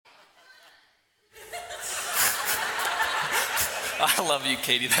I love you,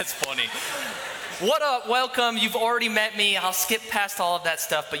 Katie. That's funny. What up? Welcome. You've already met me. I'll skip past all of that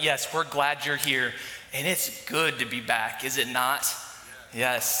stuff, but yes, we're glad you're here. And it's good to be back, is it not?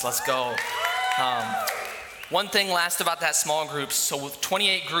 Yes, let's go. One thing last about that small groups. So with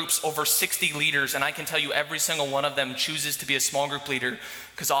 28 groups, over 60 leaders, and I can tell you every single one of them chooses to be a small group leader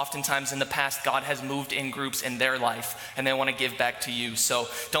because oftentimes in the past, God has moved in groups in their life and they want to give back to you. So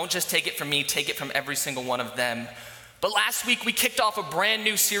don't just take it from me, take it from every single one of them. But last week, we kicked off a brand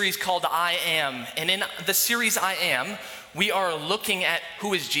new series called I Am. And in the series I Am, we are looking at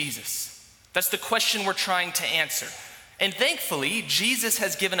who is Jesus. That's the question we're trying to answer. And thankfully, Jesus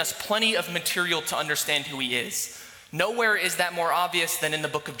has given us plenty of material to understand who he is. Nowhere is that more obvious than in the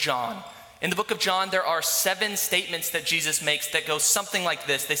book of John. In the book of John, there are 7 statements that Jesus makes that go something like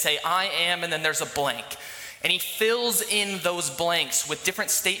this. They say, I am, and then there's a blank. And he fills in those blanks with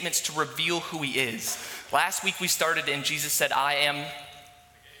different statements to reveal who he is. Last week we started and Jesus said, I am.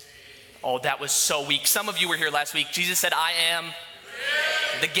 Oh, that was so weak. Some of you were here last week. Jesus said, I am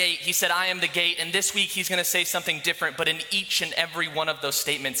the gate. He said, I am the gate. And this week he's going to say something different, but in each and every one of those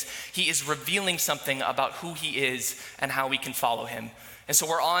statements, he is revealing something about who he is and how we can follow him. And so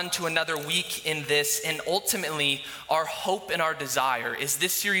we're on to another week in this, and ultimately our hope and our desire is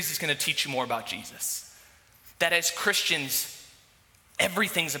this series is going to teach you more about Jesus. That as Christians,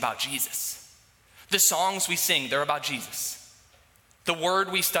 everything's about Jesus. The songs we sing, they're about Jesus. The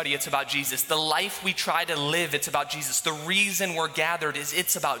word we study, it's about Jesus. The life we try to live, it's about Jesus. The reason we're gathered is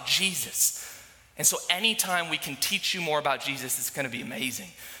it's about Jesus. And so anytime we can teach you more about Jesus, it's going to be amazing.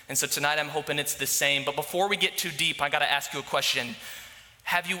 And so tonight I'm hoping it's the same. But before we get too deep, I got to ask you a question.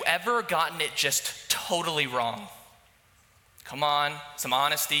 Have you ever gotten it just totally wrong? Come on, some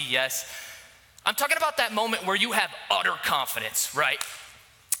honesty, yes. I'm talking about that moment where you have utter confidence, right?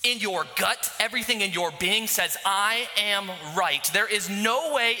 In your gut, everything in your being says, I am right. There is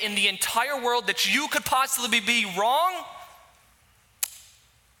no way in the entire world that you could possibly be wrong,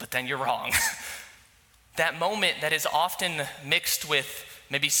 but then you're wrong. That moment that is often mixed with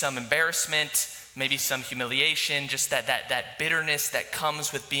maybe some embarrassment, maybe some humiliation, just that bitterness that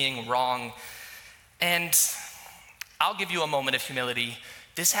comes with being wrong. And I'll give you a moment of humility.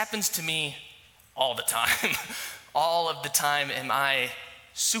 This happens to me all the time. All of the time am I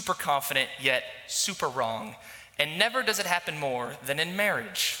super confident, yet super wrong. And never does it happen more than in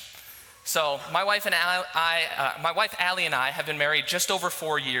marriage. So my wife Allie and I have been married just over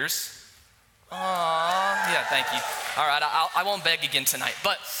 4 years. Aww, yeah, thank you. All right, I won't beg again tonight.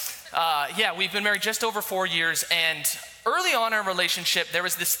 But yeah, we've been married just over 4 years. And early on in our relationship, there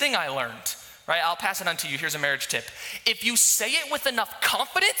was this thing I learned, right? I'll pass it on to you. Here's a marriage tip. If you say it with enough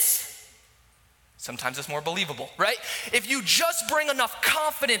confidence, sometimes it's more believable, right? If you just bring enough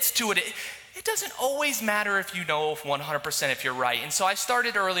confidence to it, it doesn't always matter if you know 100% if you're right. And so I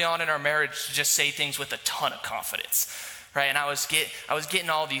started early on in our marriage to just say things with a ton of confidence, right? And I was getting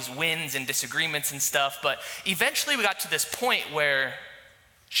all these wins and disagreements and stuff, but eventually we got to this point where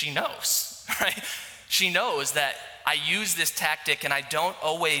she knows, right? She knows that I use this tactic and I don't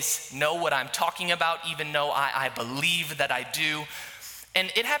always know what I'm talking about, even though I believe that I do.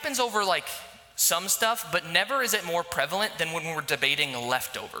 And it happens over like some stuff, but never is it more prevalent than when we're debating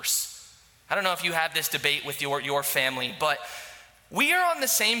leftovers. I don't know if you have this debate with your family, but we are on the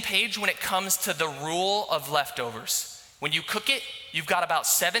same page when it comes to the rule of leftovers. When you cook it, you've got about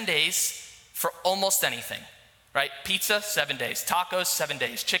 7 days for almost anything, right? Pizza, 7 days. Tacos, 7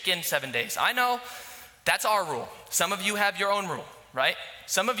 days. Chicken, 7 days. I know that's our rule. Some of you have your own rule, right?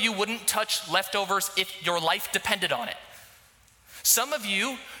 Some of you wouldn't touch leftovers if your life depended on it. Some of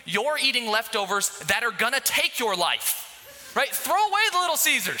you, you're eating leftovers that are gonna take your life, right? Throw away the Little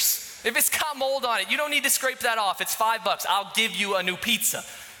Caesars. If it's got mold on it, you don't need to scrape that off. It's $5. I'll give you a new pizza.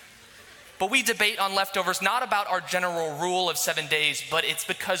 But we debate on leftovers, not about our general rule of 7 days, but it's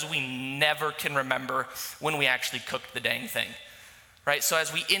because we never can remember when we actually cooked the dang thing, right? So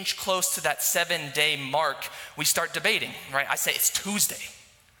as we inch close to that 7-day mark, we start debating, right? I say it's Tuesday.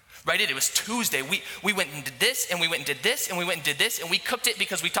 Right, it was Tuesday. We went and did this, and we went and did this, and we went and did this, and we cooked it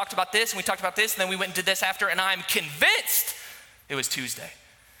because we talked about this, and we talked about this, and then we went and did this after, and I'm convinced it was Tuesday.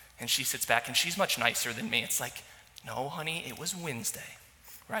 And she sits back, and she's much nicer than me. It's like, no, honey, it was Wednesday,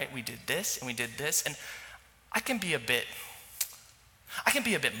 right? We did this, and we did this, and I can be a bit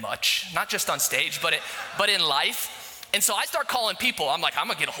much, not just on stage, but in life. And so I start calling people. I'm like, I'm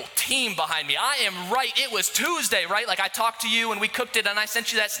gonna get a whole team behind me. I am right, it was Tuesday, right? Like I talked to you and we cooked it and I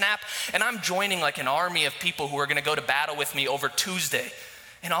sent you that snap and I'm joining like an army of people who are gonna go to battle with me over Tuesday.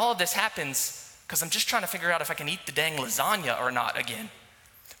 And all of this happens because I'm just trying to figure out if I can eat the dang lasagna or not again.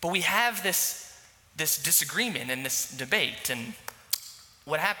 But we have this disagreement and this debate, and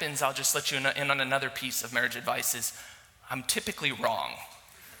what happens, I'll just let you in on another piece of marriage advice, is I'm typically wrong,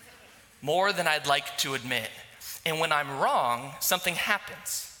 more than I'd like to admit. And when I'm wrong, something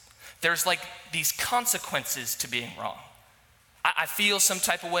happens. There's like these consequences to being wrong. I feel some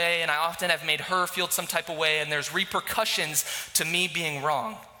type of way, and I often have made her feel some type of way, and there's repercussions to me being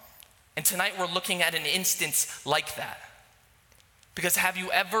wrong. And tonight we're looking at an instance like that. Because have you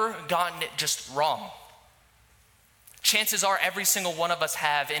ever gotten it just wrong? Chances are every single one of us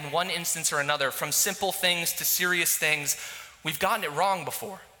have, in one instance or another, from simple things to serious things, we've gotten it wrong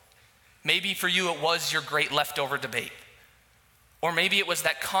before. Maybe for you it was your great leftover debate. Or maybe it was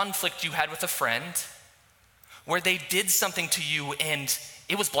that conflict you had with a friend where they did something to you and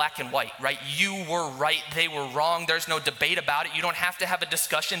it was black and white, right? You were right, they were wrong. There's no debate about it. You don't have to have a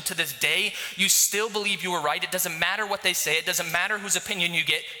discussion. To this day, you still believe you were right. It doesn't matter what they say. It doesn't matter whose opinion you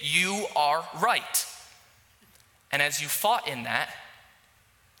get. You are right. And as you fought in that,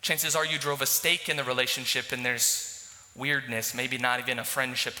 chances are you drove a stake in the relationship and there's weirdness, maybe not even a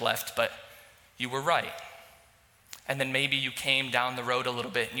friendship left, but you were right. And then maybe you came down the road a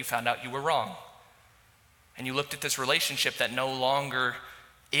little bit and you found out you were wrong. And you looked at this relationship that no longer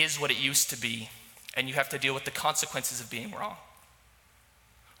is what it used to be, and you have to deal with the consequences of being wrong.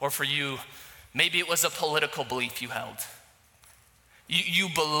 Or for you, maybe it was a political belief you held. You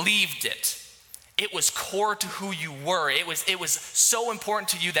believed it. It was core to who you were. It was so important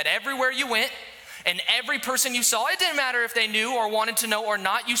to you that everywhere you went and every person you saw, it didn't matter if they knew or wanted to know or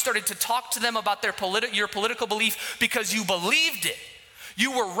not, you started to talk to them about your political belief because you believed it.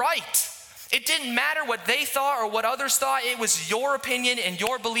 You were right. It didn't matter what they thought or what others thought. It was your opinion and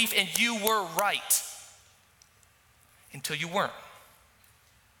your belief, and you were right until you weren't.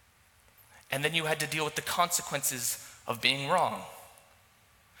 And then you had to deal with the consequences of being wrong.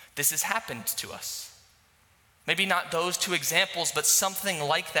 This has happened to us. Maybe not those two examples, but something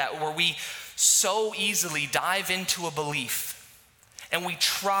like that, where we so easily dive into a belief and we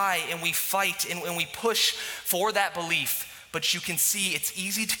try and we fight and we push for that belief, but you can see it's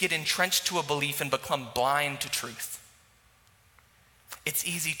easy to get entrenched to a belief and become blind to truth. It's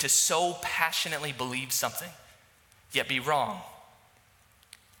easy to so passionately believe something, yet be wrong.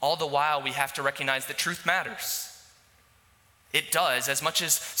 All the while, we have to recognize that truth matters. It does. As much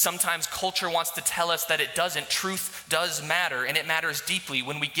as sometimes culture wants to tell us that it doesn't, truth does matter, and it matters deeply.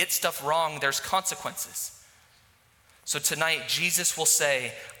 When we get stuff wrong, there's consequences. So tonight, Jesus will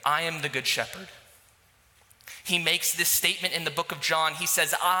say, I am the good shepherd. He makes this statement in the book of John. He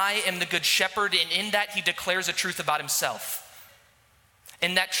says, I am the good shepherd, and in that he declares a truth about himself.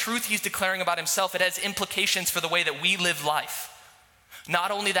 In that truth he's declaring about himself, it has implications for the way that we live life.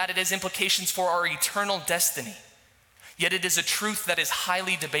 Not only that, it has implications for our eternal destiny. Yet it is a truth that is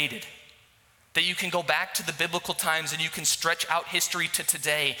highly debated, that you can go back to the biblical times and you can stretch out history to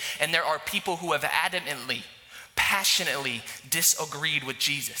today, and there are people who have adamantly, passionately disagreed with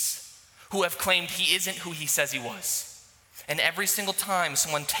Jesus, who have claimed he isn't who he says he was. And every single time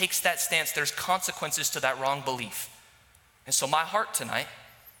someone takes that stance, there's consequences to that wrong belief. And so my heart tonight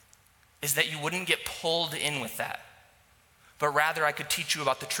is that you wouldn't get pulled in with that, but rather I could teach you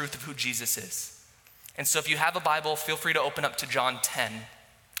about the truth of who Jesus is. And so if you have a Bible, feel free to open up to John 10.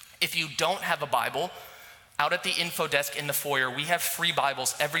 If you don't have a Bible, out at the info desk in the foyer, we have free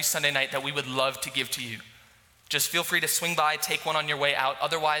Bibles every Sunday night that we would love to give to you. Just feel free to swing by, take one on your way out.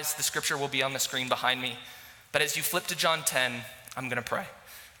 Otherwise, the scripture will be on the screen behind me. But as you flip to John 10, I'm going to pray.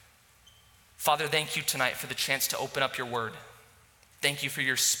 Father, thank you tonight for the chance to open up your word. Thank you for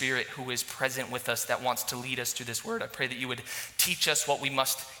your Spirit who is present with us, that wants to lead us through this word. I pray that you would teach us what we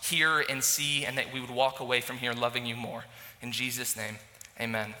must hear and see, and that we would walk away from here loving you more. In Jesus' name,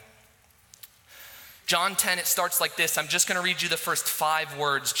 amen. John 10, it starts like this. I'm just going to read you the first 5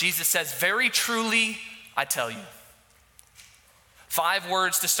 words. Jesus says, very truly, I tell you. 5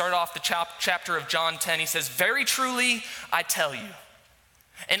 words to start off the chapter of John 10. He says, very truly, I tell you.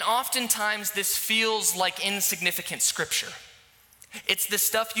 And oftentimes this feels like insignificant scripture. It's the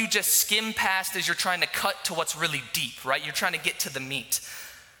stuff you just skim past as you're trying to cut to what's really deep, right? You're trying to get to the meat.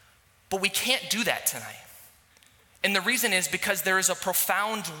 But we can't do that tonight. And the reason is because there is a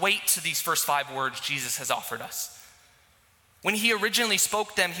profound weight to these first 5 words Jesus has offered us. When he originally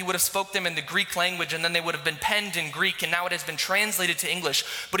spoke them, he would have spoke them in the Greek language, and then they would have been penned in Greek, and now it has been translated to English.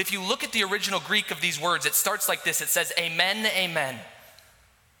 But if you look at the original Greek of these words, it starts like this. It says, amen, amen.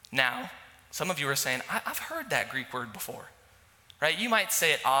 Now, some of you are saying, I've heard that Greek word before. Right? You might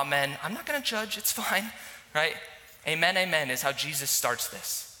say it, amen. I'm not going to judge, it's fine, right? Amen, amen is how Jesus starts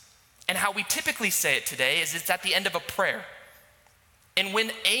this. And how we typically say it today is it's at the end of a prayer. And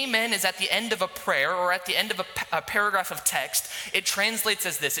when amen is at the end of a prayer or at the end of a paragraph of text, it translates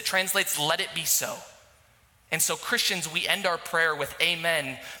as this. It translates, let it be so. And so Christians, we end our prayer with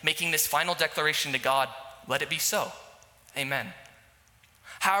amen, making this final declaration to God, let it be so. Amen.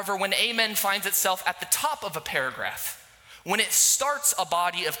 However, when amen finds itself at the top of a paragraph, when it starts a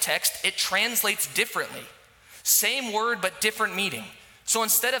body of text, it translates differently. Same word, but different meaning. So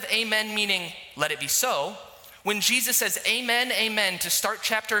instead of amen meaning, let it be so, when Jesus says amen, amen to start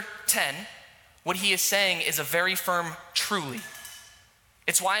chapter 10, what he is saying is a very firm truly.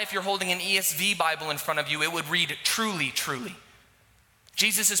 It's why if you're holding an ESV Bible in front of you, it would read truly, truly.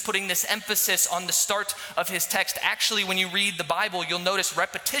 Jesus is putting this emphasis on the start of his text. Actually, when you read the Bible, you'll notice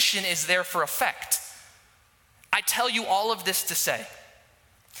repetition is there for effect. I tell you all of this to say,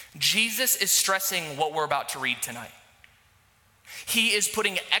 Jesus is stressing what we're about to read tonight. He is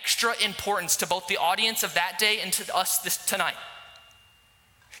putting extra importance to both the audience of that day and to us tonight.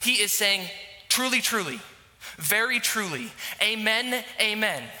 He is saying, truly, truly, very truly, amen,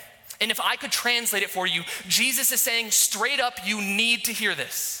 amen. And if I could translate it for you, Jesus is saying straight up, you need to hear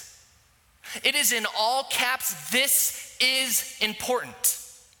this. It is in all caps, this is important.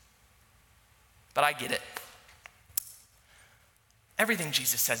 But I get it. Everything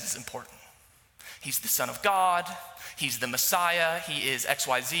Jesus says is important. He's the Son of God. He's the Messiah. He is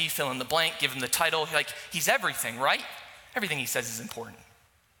XYZ, fill in the blank, give him the title. He's everything, right? Everything he says is important.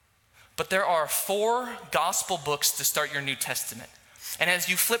 But there are 4 gospel books to start your New Testament. And as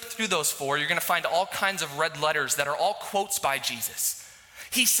you flip through those 4, you're going to find all kinds of red letters that are all quotes by Jesus.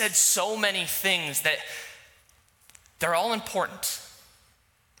 He said so many things that they're all important.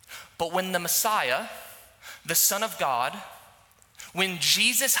 But when the Messiah, the Son of God, when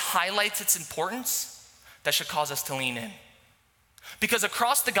Jesus highlights its importance, that should cause us to lean in. Because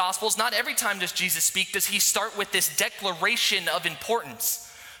across the Gospels, not every time does Jesus speak, does he start with this declaration of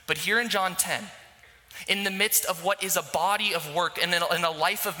importance. But here in John 10, in the midst of what is a body of work and in a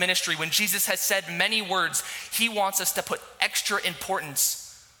life of ministry, when Jesus has said many words, he wants us to put extra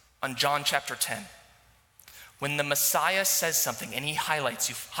importance on John chapter 10. When the Messiah says something and he highlights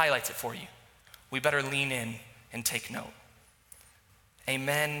it for you, we better lean in and take note.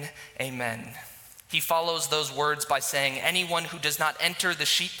 Amen, amen. He follows those words by saying, anyone who does not enter the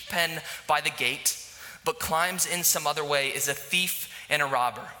sheep pen by the gate, but climbs in some other way is a thief and a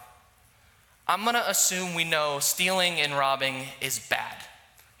robber. I'm gonna assume we know stealing and robbing is bad.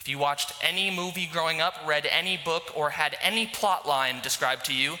 If you watched any movie growing up, read any book, or had any plot line described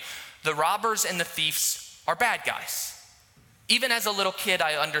to you, the robbers and the thieves are bad guys. Even as a little kid,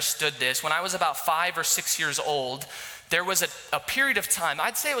 I understood this. When I was about 5 or 6 years old, there was a period of time,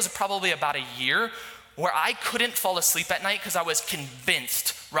 I'd say it was probably about a year, where I couldn't fall asleep at night because I was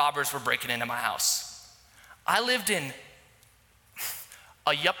convinced robbers were breaking into my house. I lived in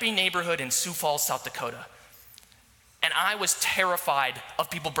a yuppie neighborhood in Sioux Falls, South Dakota, and I was terrified of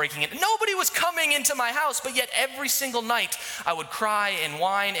people breaking in. Nobody was coming into my house, but yet every single night I would cry and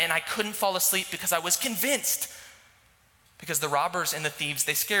whine, and I couldn't fall asleep because I was convinced. Because the robbers and the thieves,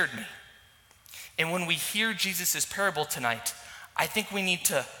 they scared me. And when we hear Jesus' parable tonight, I think we need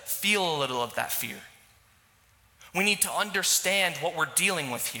to feel a little of that fear. We need to understand what we're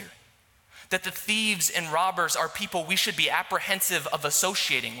dealing with here. That the thieves and robbers are people we should be apprehensive of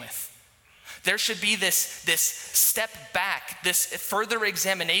associating with. There should be this step back, this further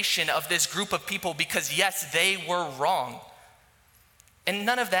examination of this group of people because yes, they were wrong. And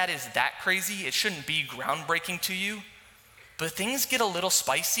none of that is that crazy. It shouldn't be groundbreaking to you. But things get a little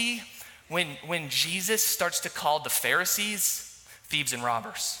spicy when Jesus starts to call the Pharisees thieves and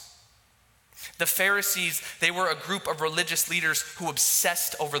robbers. The Pharisees, they were a group of religious leaders who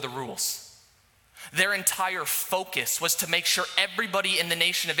obsessed over the rules. Their entire focus was to make sure everybody in the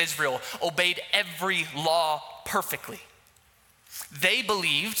nation of Israel obeyed every law perfectly. They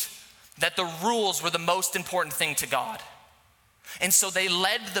believed that the rules were the most important thing to God. And so they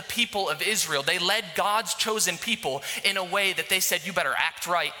led the people of Israel, they led God's chosen people in a way that they said, you better act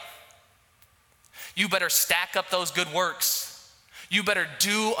right. You better stack up those good works. You better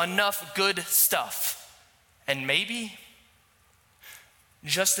do enough good stuff. And maybe,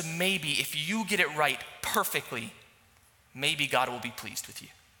 just maybe, if you get it right perfectly, maybe God will be pleased with you.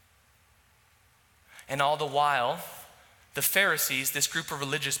 And all the while, the Pharisees, this group of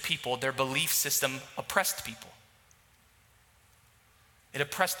religious people, their belief system oppressed people. It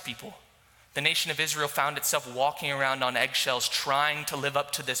oppressed people. The nation of Israel found itself walking around on eggshells, trying to live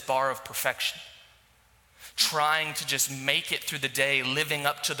up to this bar of perfection. Trying to just make it through the day, living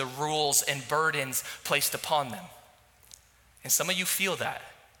up to the rules and burdens placed upon them. And some of you feel that.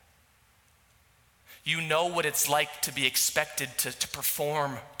 You know what it's like to be expected to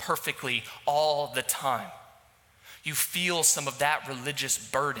perform perfectly all the time. You feel some of that religious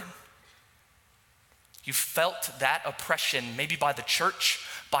burden. You felt that oppression, maybe by the church,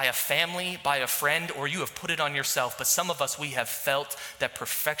 by a family, by a friend, or you have put it on yourself. But some of us, we have felt that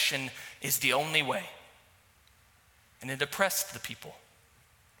perfection is the only way. And it oppressed the people.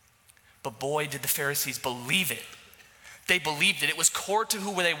 But boy, did the Pharisees believe it. They believed it. It was core to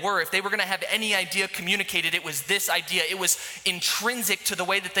who they were. If they were going to have any idea communicated, it was this idea. It was intrinsic to the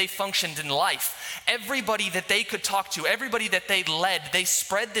way that they functioned in life. Everybody that they could talk to, everybody that they led, they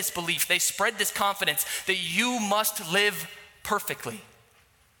spread this belief, they spread this confidence that you must live perfectly.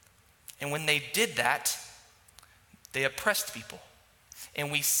 And when they did that, they oppressed people.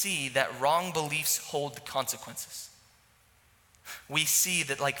 And we see that wrong beliefs hold consequences. We see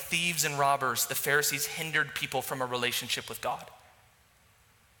that like thieves and robbers, the Pharisees hindered people from a relationship with God.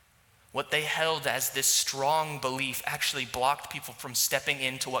 What they held as this strong belief actually blocked people from stepping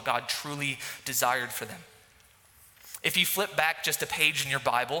into what God truly desired for them. If you flip back just a page in your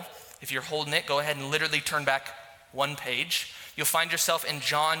Bible, if you're holding it, go ahead and literally turn back one page. You'll find yourself in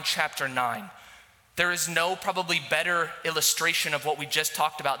John chapter 9. There is no probably better illustration of what we just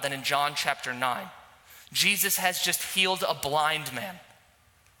talked about than in John chapter 9. Jesus has just healed a blind man.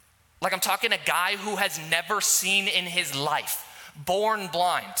 Like I'm talking a guy who has never seen in his life, born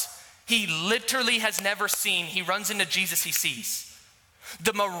blind. He literally has never seen. He runs into Jesus, he sees.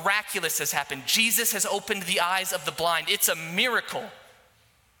 The miraculous has happened. Jesus has opened the eyes of the blind. It's a miracle,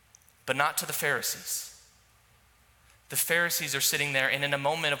 but not to the Pharisees. The Pharisees are sitting there, and in a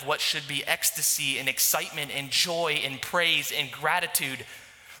moment of what should be ecstasy and excitement and joy and praise and gratitude,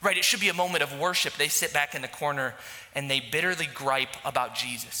 right, it should be a moment of worship. They sit back in the corner and they bitterly gripe about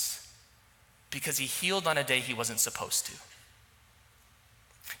Jesus because he healed on a day he wasn't supposed to.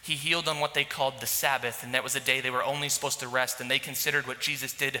 He healed on what they called the Sabbath, and that was a day they were only supposed to rest, and they considered what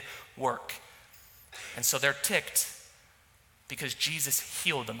Jesus did work. And so they're ticked because Jesus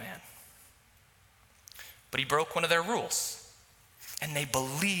healed a man. But he broke one of their rules, and they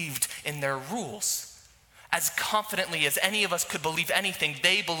believed in their rules. As confidently as any of us could believe anything,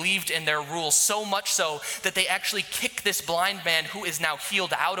 they believed in their rules, so much so that they actually kicked this blind man who is now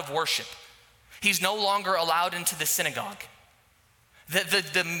healed out of worship. He's no longer allowed into the synagogue.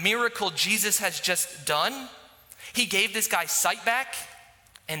 The miracle Jesus has just done, he gave this guy sight back,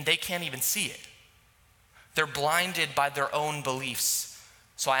 and they can't even see it. They're blinded by their own beliefs.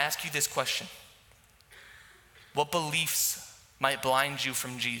 So I ask you this question. What beliefs might blind you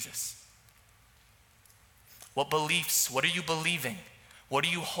from Jesus? What beliefs, what are you believing? What are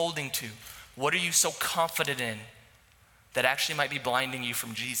you holding to? What are you so confident in that actually might be blinding you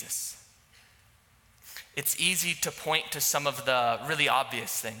from Jesus? It's easy to point to some of the really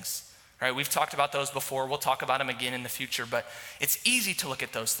obvious things, right? We've talked about those before. We'll talk about them again in the future, but it's easy to look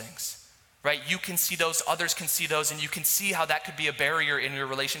at those things, right? You can see those, others can see those, and you can see how that could be a barrier in your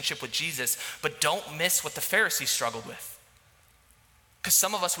relationship with Jesus, but don't miss what the Pharisees struggled with. Because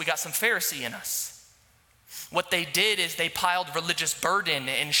some of us, we got some Pharisee in us. What they did is they piled religious burden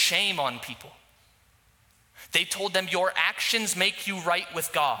and shame on people. They told them, your actions make you right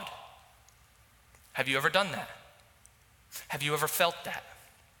with God. Have you ever done that? Have you ever felt that?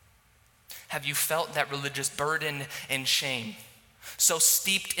 Have you felt that religious burden and shame? So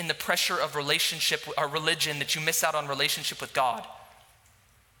steeped in the pressure of relationship or religion that you miss out on relationship with God.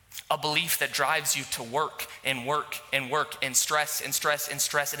 A belief that drives you to work and work and work and stress and stress and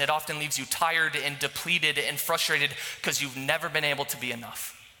stress, and it often leaves you tired and depleted and frustrated because you've never been able to be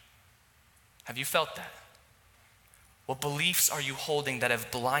enough. Have you felt that? What beliefs are you holding that have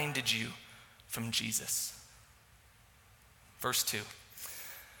blinded you from Jesus? Verse 2.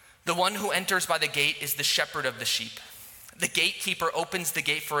 The one who enters by the gate is the shepherd of the sheep. The gatekeeper opens the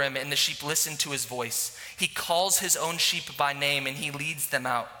gate for him, and the sheep listen to his voice. He calls his own sheep by name, and he leads them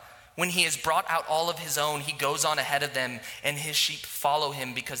out. When he has brought out all of his own, he goes on ahead of them, and his sheep follow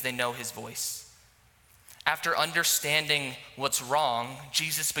him because they know his voice. After understanding what's wrong,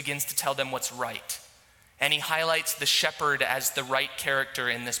 Jesus begins to tell them what's right. And he highlights the shepherd as the right character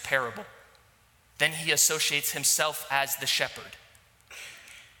in this parable. Then he associates himself as the shepherd.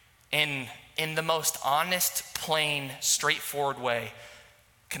 In the most honest, plain, straightforward way,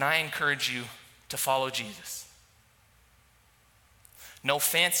 can I encourage you to follow Jesus? No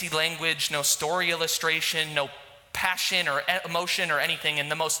fancy language, no story illustration, no passion or emotion or anything. In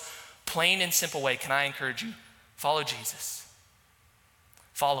the most plain and simple way, can I encourage you? Follow Jesus.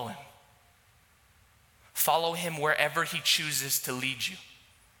 Follow him. Follow him wherever he chooses to lead you.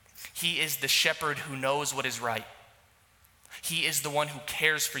 He is the shepherd who knows what is right. He is the one who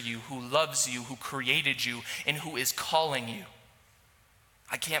cares for you, who loves you, who created you, and who is calling you.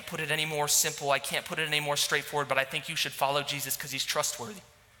 I can't put it any more simple. I can't put it any more straightforward, but I think you should follow Jesus because he's trustworthy.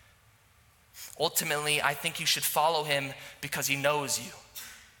 Ultimately, I think you should follow him because he knows you.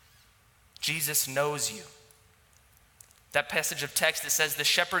 Jesus knows you. That passage of text that says the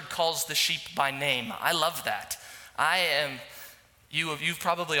shepherd calls the sheep by name. I love that. You've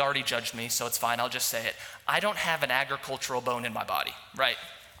probably already judged me, so it's fine, I'll just say it. I don't have an agricultural bone in my body, right?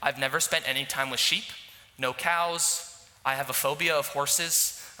 I've never spent any time with sheep, no cows. I have a phobia of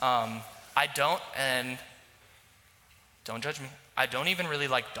horses. I don't, and don't judge me, I don't even really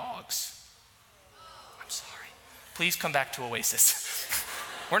like dogs. I'm sorry. Please come back to Oasis.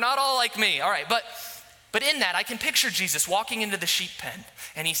 We're not all like me, all right, but in that, I can picture Jesus walking into the sheep pen,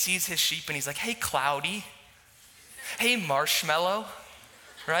 and he sees his sheep, and he's like, hey, Cloudy. Hey, Marshmallow,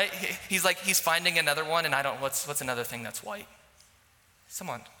 right? He's finding another one, and what's another thing that's white?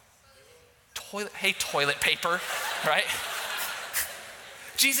 Someone, toilet paper, right?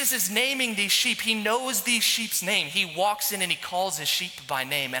 Jesus is naming these sheep. He knows these sheep's name. He walks in and he calls his sheep by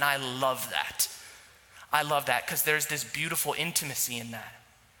name, and I love that. I love that because there's this beautiful intimacy in that.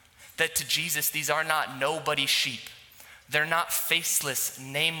 That to Jesus, these are not nobody sheep. They're not faceless,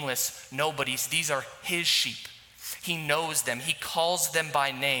 nameless nobodies. These are his sheep. He knows them. He calls them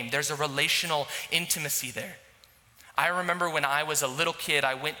by name. There's a relational intimacy there. I remember when I was a little kid,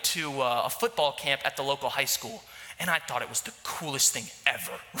 I went to a football camp at the local high school, and I thought it was the coolest thing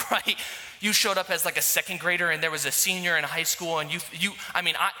ever, right? You showed up as like a second grader, and there was a senior in high school, and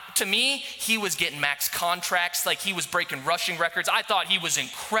to me, he was getting max contracts, like he was breaking rushing records. I thought he was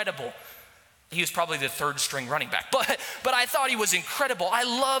incredible. He was probably the third string running back, but I thought he was incredible. I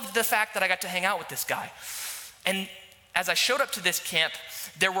loved the fact that I got to hang out with this guy. And as I showed up to this camp,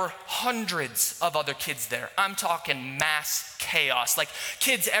 there were hundreds of other kids there. I'm talking mass chaos, like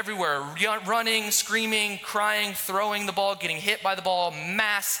kids everywhere, running, screaming, crying, throwing the ball, getting hit by the ball,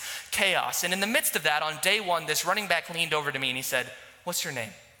 mass chaos. And in the midst of that, on day one, this running back leaned over to me and he said, what's your name?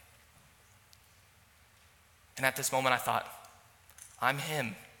 And at this moment I thought, I'm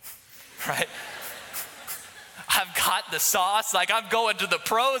him, right? I've got the sauce, like I'm going to the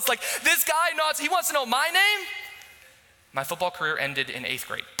pros, like this guy knows, he wants to know my name? My football career ended in 8th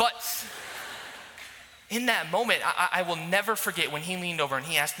grade. But in that moment, I will never forget when he leaned over and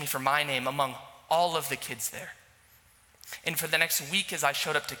he asked me for my name among all of the kids there. And for the next week as I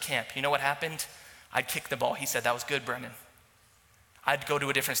showed up to camp, you know what happened? I'd kick the ball. He said, that was good, Brennan. I'd go to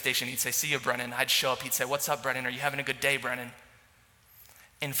a different station. He'd say, see you, Brennan. I'd show up. He'd say, what's up, Brennan? Are you having a good day, Brennan?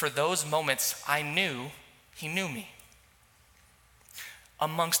 And for those moments, I knew he knew me.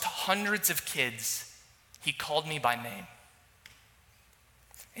 Amongst hundreds of kids, he called me by name.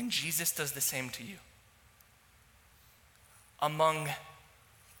 And Jesus does the same to you. Among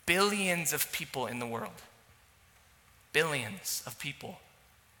billions of people in the world, billions of people,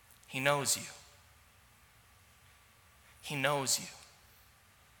 he knows you. He knows you.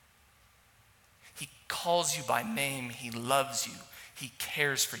 He calls you by name. He loves you. He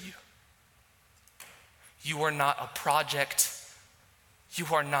cares for you. You are not a project. You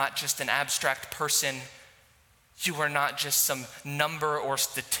are not just an abstract person. You are not just some number or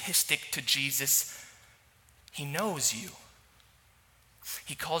statistic to Jesus. He knows you.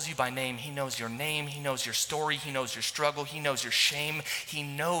 He calls you by name. He knows your name. He knows your story. He knows your struggle. He knows your shame. He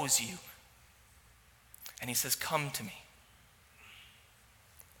knows you. And he says, come to me.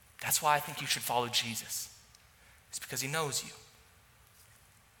 That's why I think you should follow Jesus. It's because he knows you.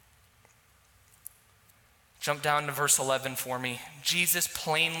 Jump down to verse 11 for me. Jesus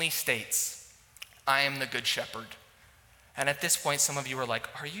plainly states, I am the good shepherd. And at this point, some of you are like,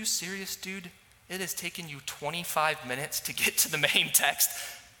 are you serious, dude? It has taken you 25 minutes to get to the main text.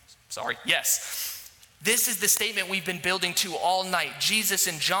 Sorry, yes. This is the statement we've been building to all night. Jesus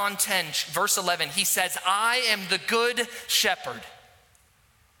in John 10, verse 11, he says, I am the good shepherd.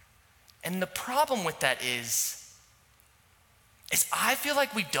 And the problem with that is I feel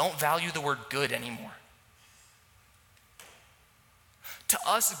like we don't value the word good anymore. To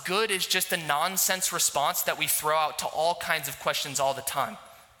us, good is just a nonsense response that we throw out to all kinds of questions all the time.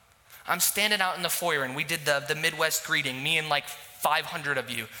 I'm standing out in the foyer and we did the Midwest greeting, me and like 500 of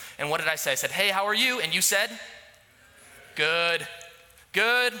you. And what did I say? I said, hey, how are you? And you said, good.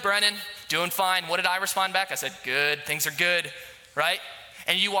 Good, Brennan, doing fine. What did I respond back? I said, good, things are good, right?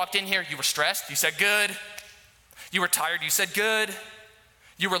 And you walked in here, you were stressed, you said good. You were tired, you said good.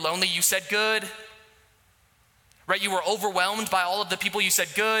 You were lonely, you said good. Right, you were overwhelmed by all of the people, you said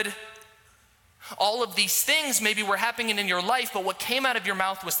good. All of these things maybe were happening in your life, but what came out of your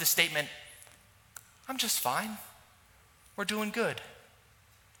mouth was the statement, I'm just fine. we're doing good.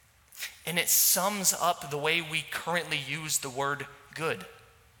 And it sums up the way we currently use the word good.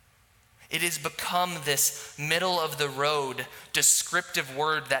 It has become this middle of the road descriptive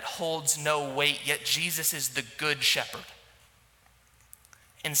word that holds no weight, yet Jesus is the good shepherd.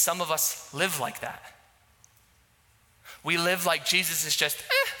 And some of us live like that. We live like Jesus is just,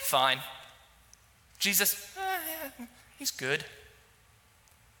 fine. Jesus, yeah, he's good.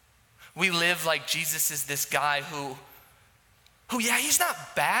 We live like Jesus is this guy who, yeah, he's not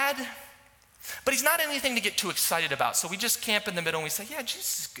bad, but he's not anything to get too excited about. So we just camp in the middle and we say, yeah,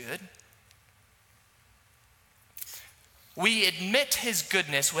 Jesus is good. We admit his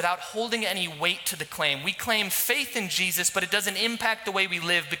goodness without holding any weight to the claim. We claim faith in Jesus, but it doesn't impact the way we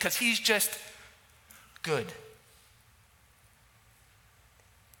live because he's just good.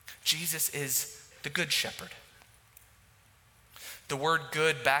 Jesus is the good shepherd. The word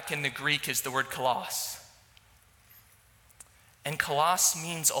good back in the Greek is the word kalos. And kalos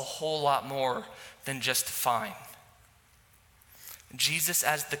means a whole lot more than just fine. Jesus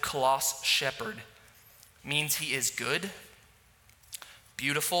as the kalos shepherd means he is good,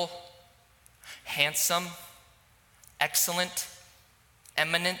 beautiful, handsome, excellent,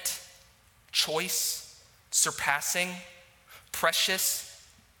 eminent, choice, surpassing, precious,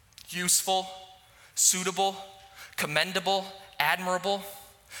 useful, suitable, commendable, admirable,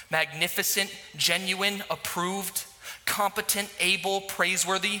 magnificent, genuine, approved, competent, able,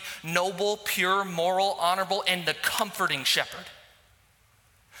 praiseworthy, noble, pure, moral, honorable, and the comforting shepherd.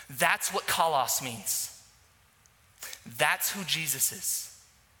 That's what kalos means. That's who Jesus is.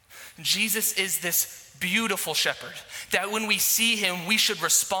 Jesus is this beautiful shepherd that when we see him, we should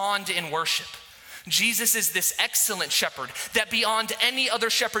respond in worship. Jesus is this excellent shepherd that beyond any other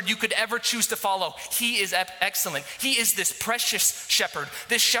shepherd you could ever choose to follow, he is excellent. He is this precious shepherd,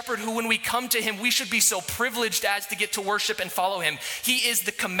 this shepherd who when we come to him, we should be so privileged as to get to worship and follow him. He is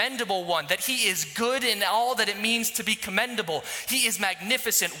the commendable one, that he is good in all that it means to be commendable. He is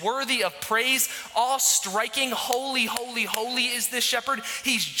magnificent, worthy of praise, awe-striking, holy, holy, holy is this shepherd.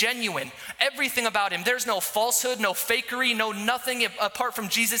 He's genuine. Everything about him, there's no falsehood, no fakery, no nothing apart from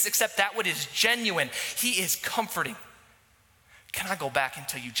Jesus except that what is genuine. He is comforting. Can I go back and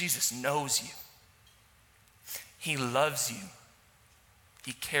tell you, Jesus knows you. He loves you.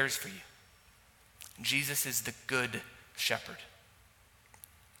 He cares for you. Jesus is the good shepherd.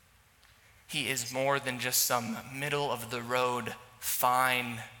 He is more than just some middle of the road,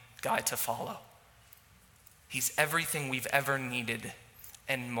 fine guy to follow. He's everything we've ever needed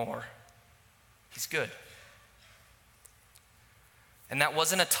and more. He's good. And that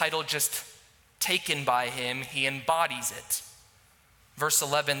wasn't a title just taken by him, he embodies it. Verse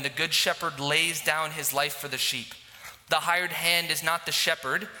 11, the good shepherd lays down his life for the sheep. The hired hand is not the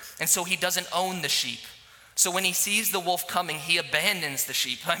shepherd, and so he doesn't own the sheep. So when he sees the wolf coming, he abandons the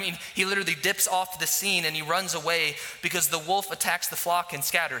sheep. I mean, he literally dips off the scene and he runs away because the wolf attacks the flock and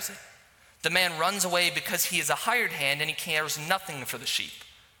scatters it. The man runs away because he is a hired hand and he cares nothing for the sheep.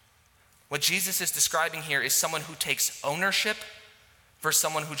 What Jesus is describing here is someone who takes ownership versus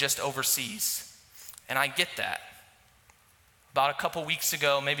someone who just oversees. And I get that. About a couple weeks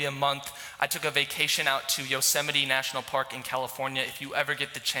ago, maybe a month, I took a vacation out to Yosemite National Park in California. If you ever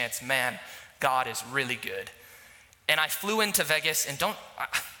get the chance, man, God is really good. And I flew into Vegas, and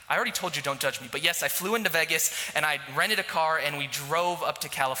I already told you don't judge me, but yes, I flew into Vegas and I rented a car and we drove up to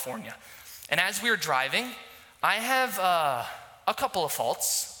California. And as we were driving, I have a couple of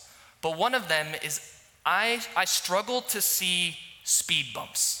faults, but one of them is I struggle to see speed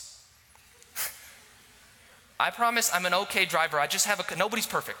bumps. I promise I'm an okay driver. I just have nobody's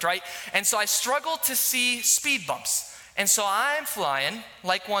perfect, right? And so I struggle to see speed bumps. And so I'm flying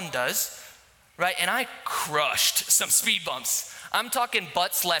like one does, right? And I crushed some speed bumps. I'm talking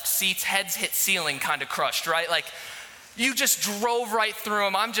butts left, seats, heads hit ceiling kind of crushed, right? Like you just drove right through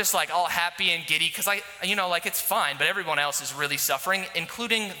them. I'm just like all happy and giddy because it's fine, but everyone else is really suffering,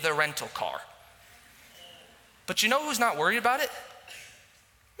 including the rental car. But you know who's not worried about it?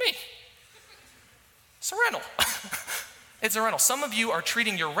 Me. It's a rental. It's a rental. Some of you are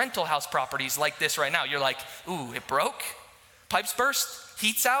treating your rental house properties like this right now. You're like, ooh, it broke, pipes burst,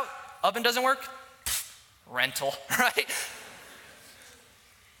 heat's out, oven doesn't work, rental, right?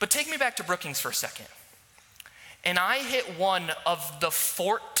 But take me back to Brookings for a second. And I hit one of the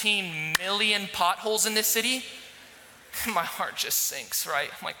 14 million potholes in this city. My heart just sinks, right?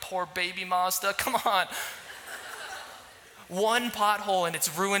 I'm like, poor baby Mazda, come on. One pothole and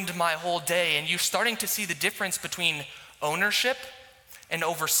it's ruined my whole day. And you're starting to see the difference between ownership and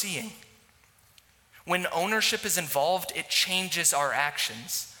overseeing. When ownership is involved, it changes our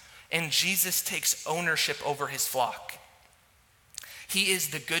actions. And Jesus takes ownership over his flock. He is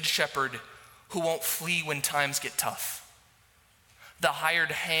the good shepherd who won't flee when times get tough. The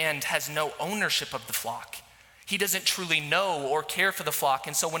hired hand has no ownership of the flock. He doesn't truly know or care for the flock,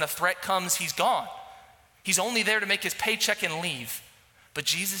 and so when a threat comes, he's gone. He's only there to make his paycheck and leave. But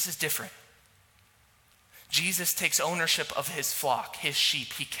Jesus is different. Jesus takes ownership of his flock, his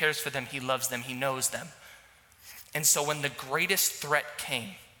sheep. He cares for them, he loves them, he knows them. And so when the greatest threat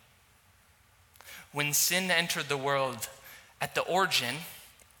came, when sin entered the world at the origin,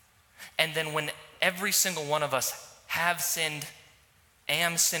 and then when every single one of us have sinned,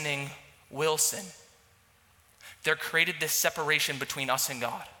 am sinning, will sin, there created this separation between us and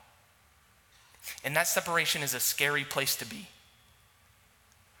God. And that separation is a scary place to be.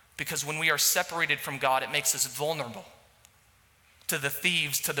 Because when we are separated from God, it makes us vulnerable to the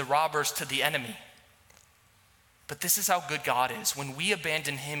thieves, to the robbers, to the enemy. But this is how good God is. When we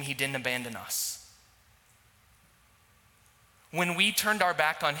abandon him, he didn't abandon us. When we turned our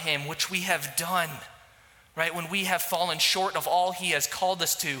back on him, which we have done, right? When we have fallen short of all he has called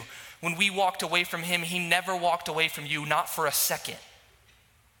us to, when we walked away from him, he never walked away from you, not for a second.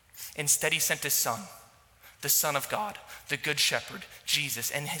 Instead, he sent his son, the Son of God, the Good Shepherd,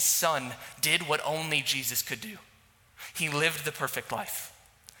 Jesus, and his son did what only Jesus could do. He lived the perfect life.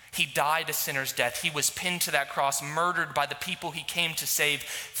 He died a sinner's death. He was pinned to that cross, murdered by the people he came to save.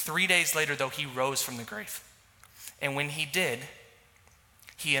 3 days later, though, he rose from the grave. And when he did,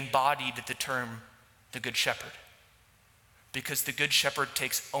 he embodied the term, the Good Shepherd, because the Good Shepherd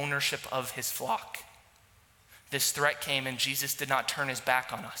takes ownership of his flock. This threat came and Jesus did not turn his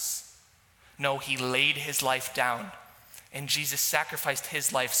back on us. No, he laid his life down, and Jesus sacrificed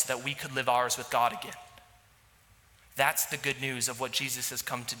his life so that we could live ours with God again. That's the good news of what Jesus has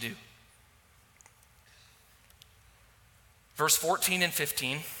come to do. Verse 14 and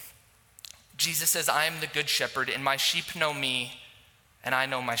 15, Jesus says, I am the good shepherd, and my sheep know me, and I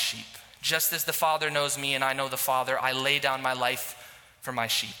know my sheep. Just as the Father knows me, and I know the Father, I lay down my life for my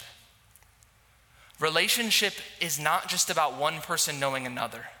sheep. Relationship is not just about one person knowing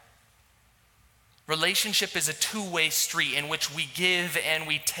another. Relationship is a two-way street in which we give and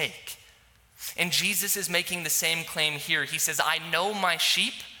we take. And Jesus is making the same claim here. He says, I know my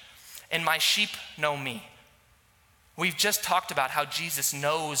sheep, and my sheep know me. We've just talked about how Jesus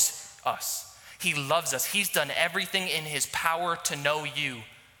knows us. He loves us. He's done everything in his power to know you.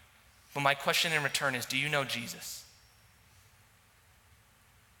 But my question in return is, do you know Jesus?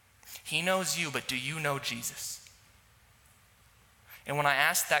 He knows you, but do you know Jesus? And when I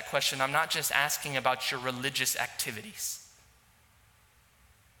ask that question, I'm not just asking about your religious activities.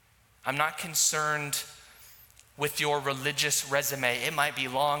 I'm not concerned with your religious resume. It might be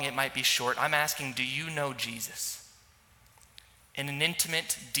long, it might be short. I'm asking, do you know Jesus? In an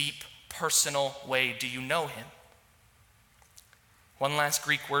intimate, deep, personal way, do you know him? One last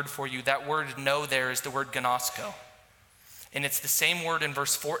Greek word for you. That word know there is the word gnosko. And it's the same word in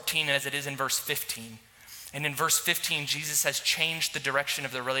verse 14 as it is in verse 15. And in verse 15, Jesus has changed the direction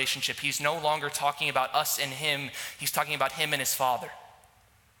of the relationship. He's no longer talking about us and him. He's talking about him and his Father.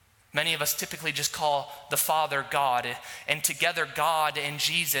 Many of us typically just call the Father God. And together, God and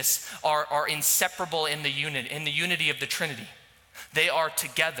Jesus are inseparable in the unity of the Trinity. They are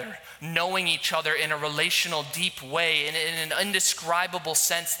together, knowing each other in a relational, deep way, in an indescribable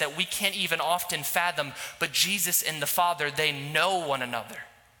sense that we can't even often fathom. But Jesus and the Father, they know one another.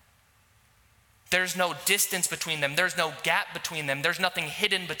 There's no distance between them. There's no gap between them. There's nothing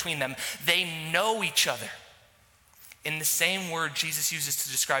hidden between them. They know each other. In the same word Jesus uses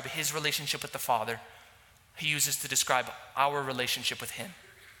to describe his relationship with the Father, he uses to describe our relationship with him.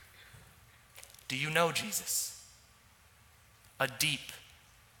 Do you know Jesus? A deep,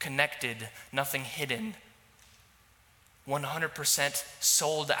 connected, nothing hidden, 100%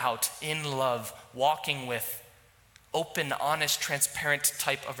 sold out, in love, walking with, open, honest, transparent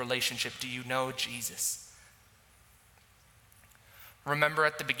type of relationship. Do you know Jesus? Remember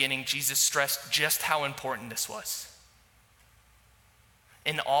at the beginning, Jesus stressed just how important this was.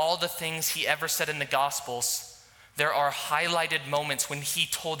 In all the things he ever said in the Gospels, there are highlighted moments when he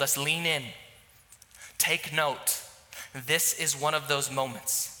told us, lean in, take note. This is one of those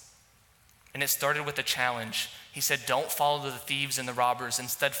moments. And it started with a challenge. He said, don't follow the thieves and the robbers,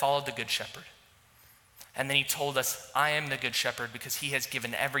 instead follow the good shepherd. And then he told us, I am the good shepherd because he has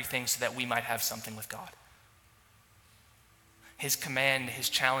given everything so that we might have something with God. His command, his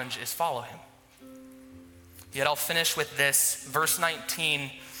challenge is follow him. Yet I'll finish with this. Verse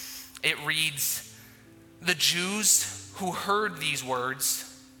 19, it reads, the Jews who heard these words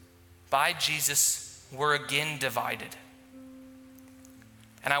by Jesus were again divided.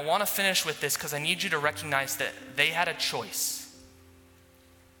 And I want to finish with this because I need you to recognize that they had a choice.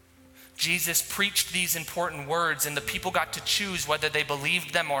 Jesus preached these important words, and the people got to choose whether they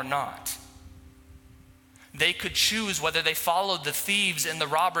believed them or not. They could choose whether they followed the thieves and the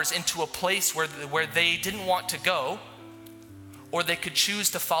robbers into a place where they didn't want to go, or they could choose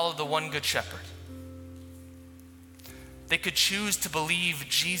to follow the one good shepherd. They could choose to believe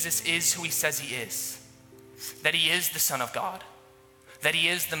Jesus is who he says he is, that he is the Son of God, that he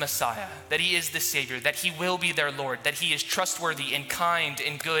is the Messiah, that he is the Savior, that he will be their Lord, that he is trustworthy and kind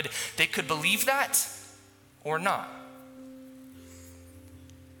and good. They could believe that or not.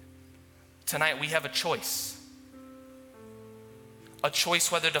 Tonight we have a choice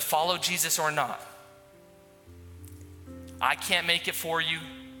whether to follow Jesus or not. I can't make it for you.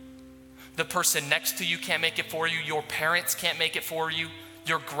 The person next to you can't make it for you. Your parents can't make it for you.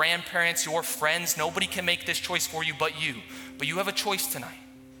 Your grandparents, your friends, nobody can make this choice for you but you. But you have a choice tonight.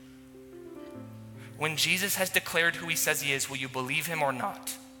 When Jesus has declared who he says he is, will you believe him or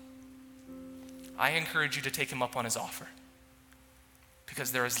not? I encourage you to take him up on his offer.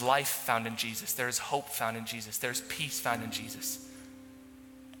 Because there is life found in Jesus. There is hope found in Jesus. There is peace found in Jesus.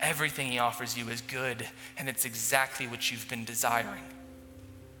 Everything he offers you is good, and it's exactly what you've been desiring.